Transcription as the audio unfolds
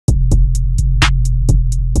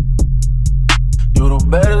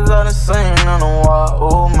done seen on the wall.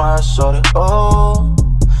 Oh my shorty, oh,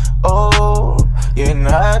 oh. Yeah, and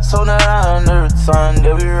I told that I every time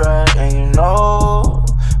they be right. And you know,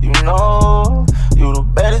 you the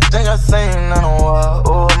baddest thing I seen on the wall.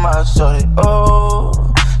 Oh my shorty, oh,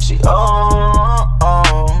 she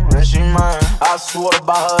and she mine. I swore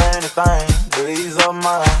about her anything, but these are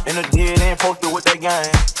mine. In the DNA posted with that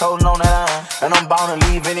gang, told on that line. And I'm bound to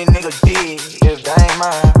leave any nigga dead if they ain't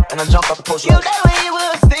mine. And I jump up the post. You that way you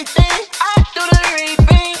was thinking, I do the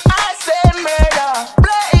reaping. I said murder,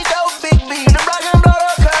 bloody dope, big B. The rock and blow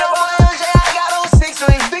the cut. I got on 6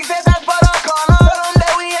 rings, 6 cents I for the corner. Tell them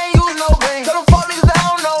that we ain't use no green. Tell them fuck niggas that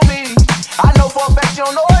don't know me. I know for a fact you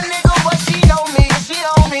don't know a nigga, but she know me. She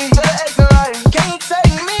know me. To the extra right, can't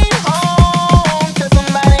take me home. To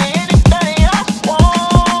somebody anything I want.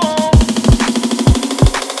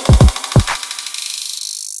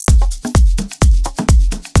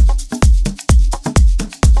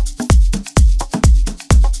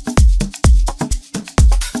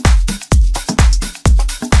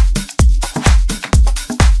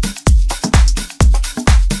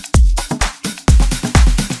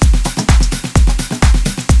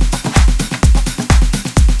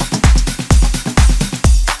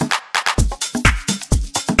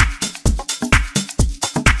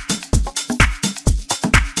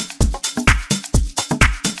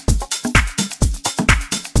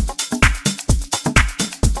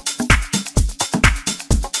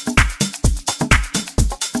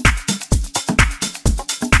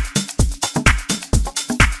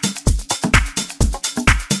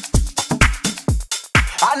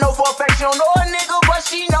 I know for a fact she don't know a nigga, but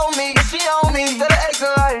she know me. She know me. To the extra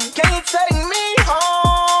right, can you take me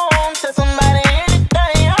home? To somebody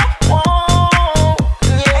anything I want.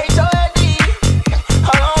 Yeah, H-O-L-D,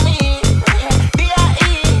 hold on me.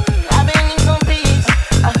 D-I-E, I been need some peace.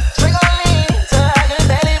 Drink on lean till I can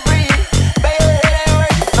barely breathe. Baby, it ain't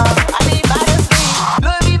worth I need Baddest.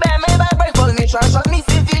 Louis V bad, made by break, fucking me, tryna short me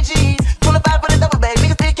 60 G's. 25 for the double bag,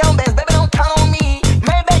 niggas still count bands, baby, don't count on me.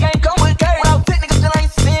 Maybach ain't come with curry, without tick, niggas still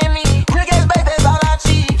ain't seeing me. Real gas, baby, that's all I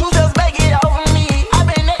cheat. 2 sales back, get off of me. I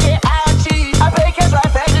been naked, I cheat. I pay cash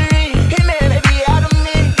like factory. Hitman, they be out of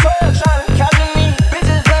me. 12 tryna capture me.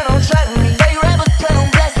 Bitches plan on trapping me. They rappers plan on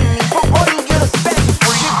blasting me. Before you get a statue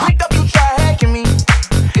free. Get picked up, you try hacking me.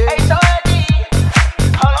 H-O-L-D,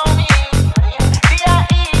 hold on me.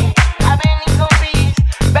 D-I-E, I been need some peace.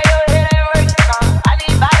 Baby, your head ain't working, I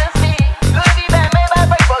need Baddest. Louis V bad, made by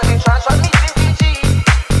break, fucking me, tryna short me 60 G's.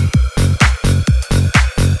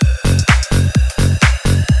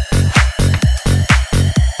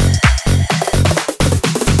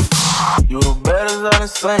 You the baddest I done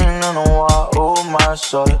seen on the wall. Oh my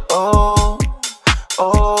shorty, oh,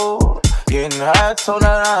 oh. Getting high, told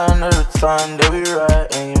that I every time they be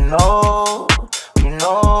right. And you know,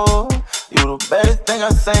 you the baddest thing I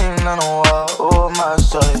seen on the wall. Oh my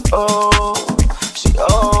shorty, oh.